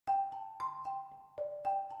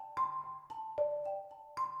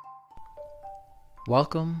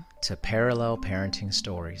Welcome to Parallel Parenting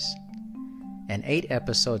Stories, an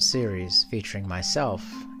 8-episode series featuring myself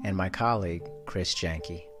and my colleague, Chris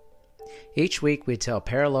Janke. Each week we tell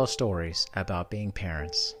parallel stories about being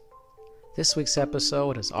parents. This week's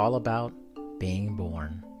episode is all about being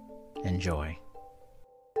born. Enjoy.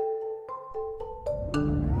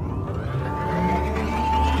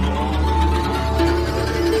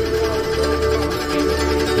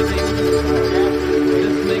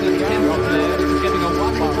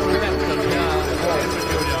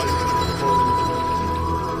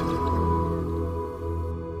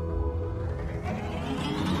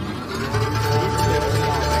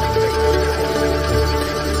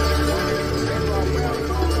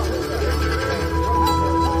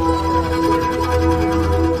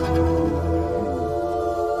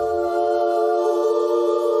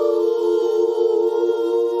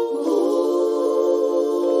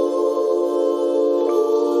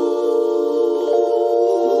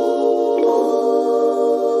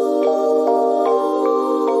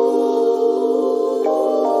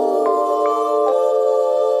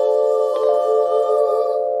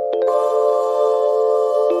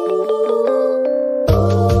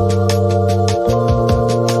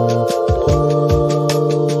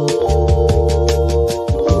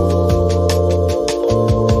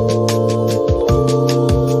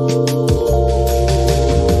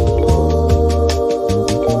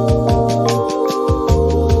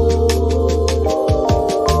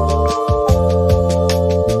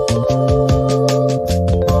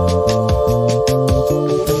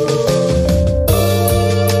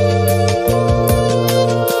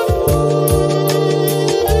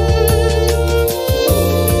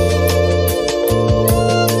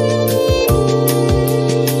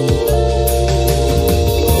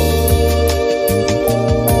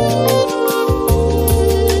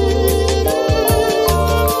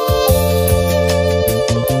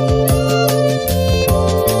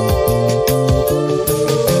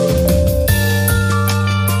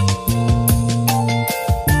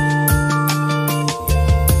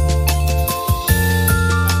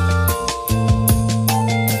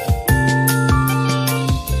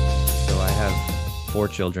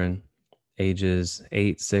 Children, ages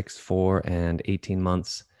 8, 6, 4, and 18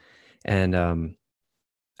 months. And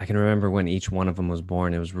I can remember when each one of them was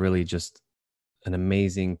born. It was really just an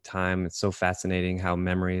amazing time. It's so fascinating how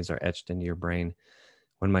memories are etched into your brain.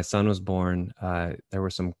 When my son was born, there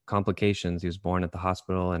were some complications. He was born at the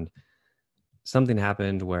hospital, and something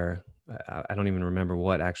happened where I don't even remember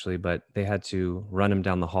what actually, but they had to run him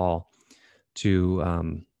down the hall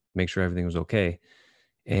to make sure everything was okay.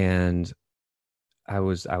 And I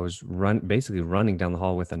was basically running down the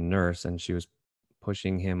hall with a nurse, and she was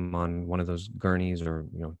pushing him on one of those gurneys or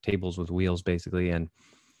tables with wheels basically. And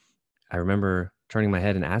I remember turning my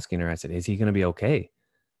head and asking her, I said, "Is he going to be okay?"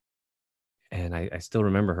 And I still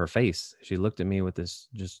remember her face. She looked at me with this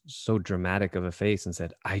just so dramatic of a face and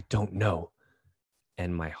said, "I don't know."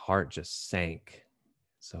 And my heart just sank.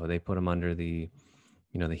 So they put him under the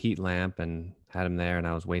heat lamp and had him there, and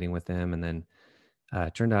I was waiting with him. And then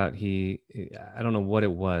it turned out I don't know what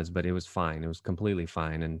it was, but it was fine. It was completely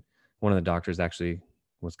fine. And one of the doctors actually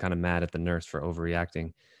was kind of mad at the nurse for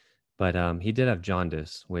overreacting. But he did have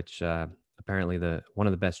jaundice, which apparently one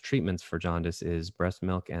of the best treatments for jaundice is breast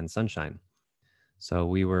milk and sunshine. So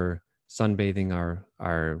we were sunbathing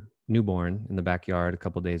our newborn in the backyard a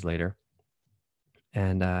couple of days later,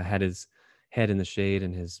 and had his head in the shade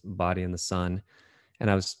and his body in the sun. And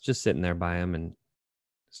I was just sitting there by him and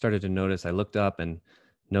started to notice, I looked up and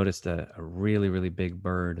noticed a really, really big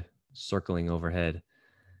bird circling overhead.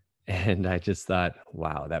 And I just thought,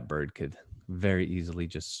 wow, that bird could very easily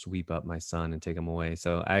just sweep up my son and take him away.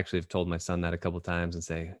 So I actually have told my son that a couple of times and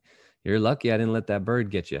say, "You're lucky I didn't let that bird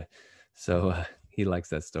get you." So he likes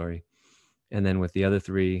that story. And then with the other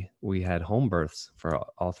 3, we had home births for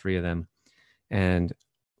all 3 of them. And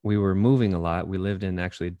we were moving a lot. We lived in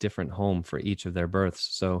actually a different home for each of their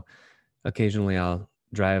births. So occasionally I'll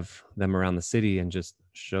drive them around the city and just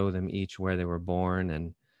show them each where they were born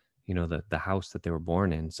and the house that they were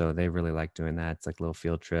born in. So they really like doing that. It's like a little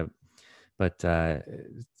field trip. But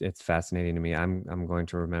it's fascinating to me. I'm going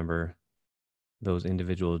to remember those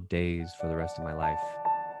individual days for the rest of my life.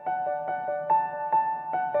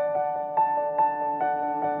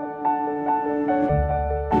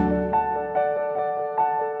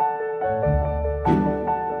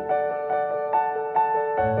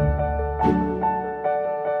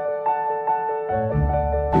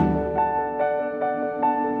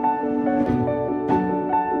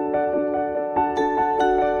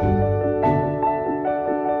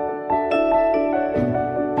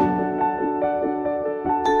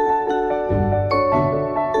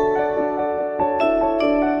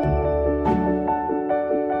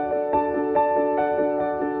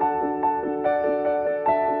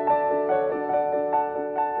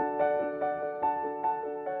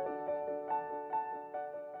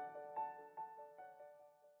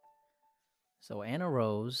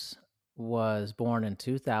 Rose was born in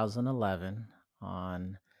 2011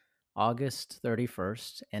 on August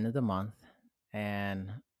 31st, end of the month. And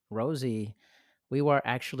Rosie, we weren't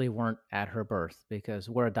at her birth because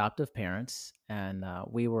we're adoptive parents, and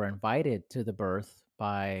we were invited to the birth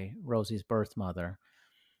by Rosie's birth mother.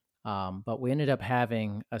 But we ended up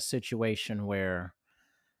having a situation where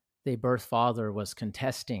the birth father was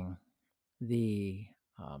contesting the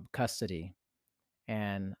custody,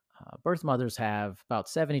 and birth mothers have about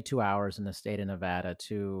 72 hours in the state of Nevada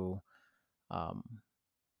to um,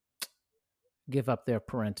 give up their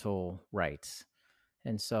parental rights.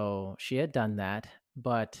 And so she had done that.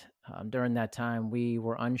 But during that time, we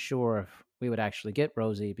were unsure if we would actually get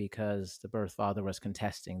Rosie because the birth father was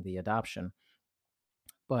contesting the adoption.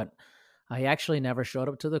 But he actually never showed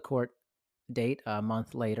up to the court date a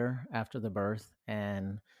month later after the birth.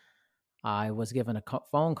 And I was given a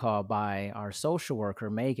phone call by our social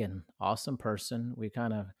worker, Megan, awesome person. We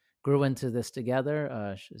kind of grew into this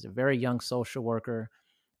together. She's a very young social worker.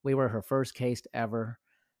 We were her first case ever.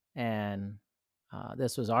 And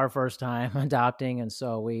this was our first time adopting. And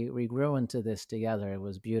so we grew into this together. It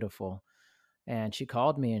was beautiful. And she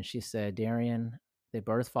called me and she said, Darian, the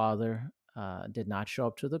birth father did not show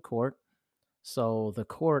up to the court. So the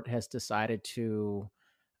court has decided to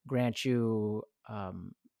grant you,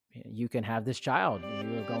 you can have this child.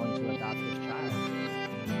 You're going to adopt this child.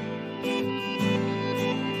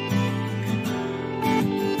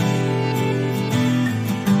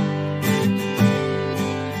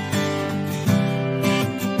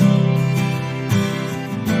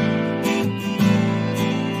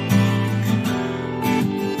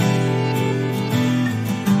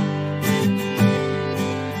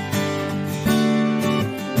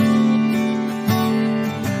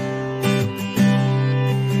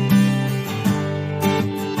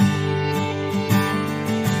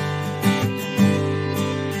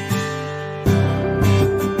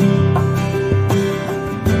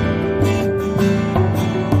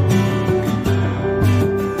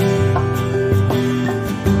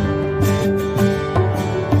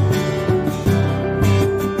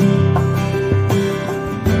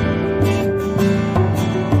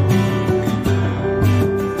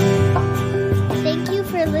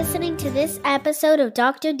 Episode of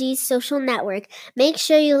Dr. D's Social Network. Make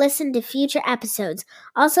sure you listen to future episodes.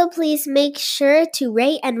 Also, please make sure to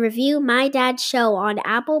rate and review My Dad's Show on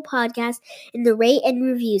Apple Podcasts in the rate and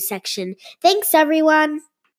review section. Thanks, everyone.